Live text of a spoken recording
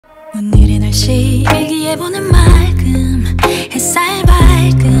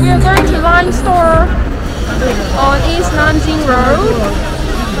are going to Line Store on East Nanjing Road.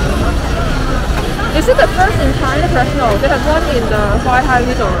 Is it the first in China? No, they have one in the Shanghai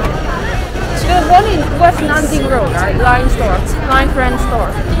Middle Road. They have one in West Nanjing Road, right? Line Store, Line Friends Store.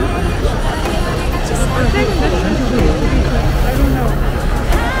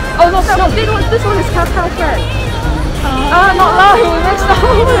 Oh no, this one is KAKAO Friends. Not lying, next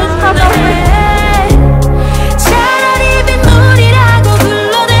time it's KAKAO Friends.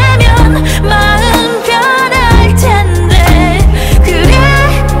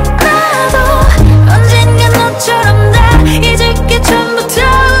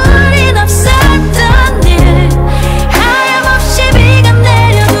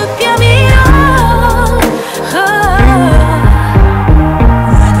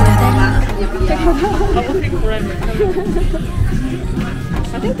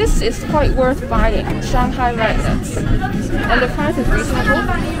 I think this is quite worth buying. Shanghai magnets, and the price is reasonable.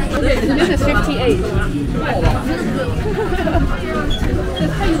 This is 58.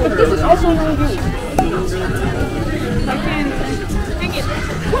 But this is also no good.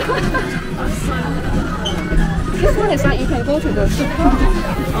 This one is like you can go to the supermarket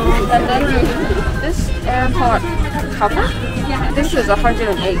and then this AirPod cover. This is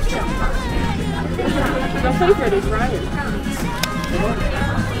 108. Your favorite is Ryan.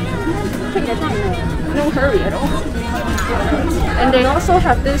 No hurry at all. And they also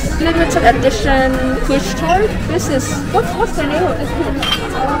have this limited edition push toy. This is what's the name of this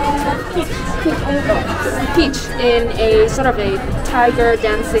Peach in a sort of a tiger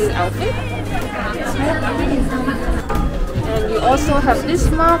dancing outfit. And you also have this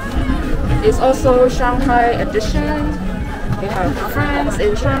mug. It's also Shanghai edition. You have Friends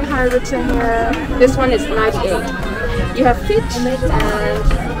in Shanghai written here. This one is 98. You have Peach, and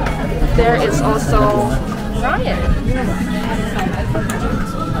there is also Ryan.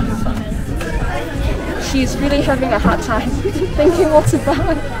 She's really having a hard time thinking what to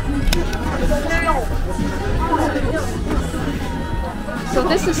buy. So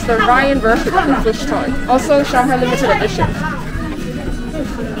this is the Ryan version of the fish toy, also Shanghai limited edition.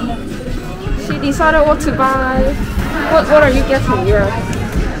 She decided what to buy. What are you getting?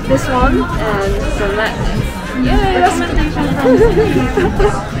 This one and the magnets. Yeah,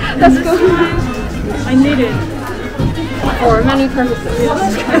 that's good. I need it for many purposes.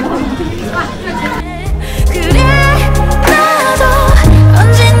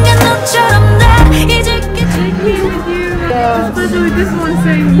 Yeah. Especially this one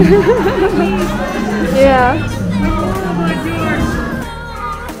saying yeah.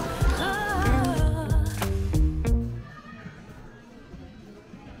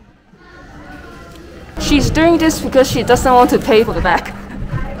 She's doing this because she doesn't want to pay for the bag.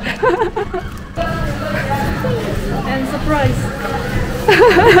 and surprise.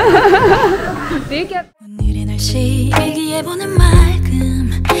 Do you get?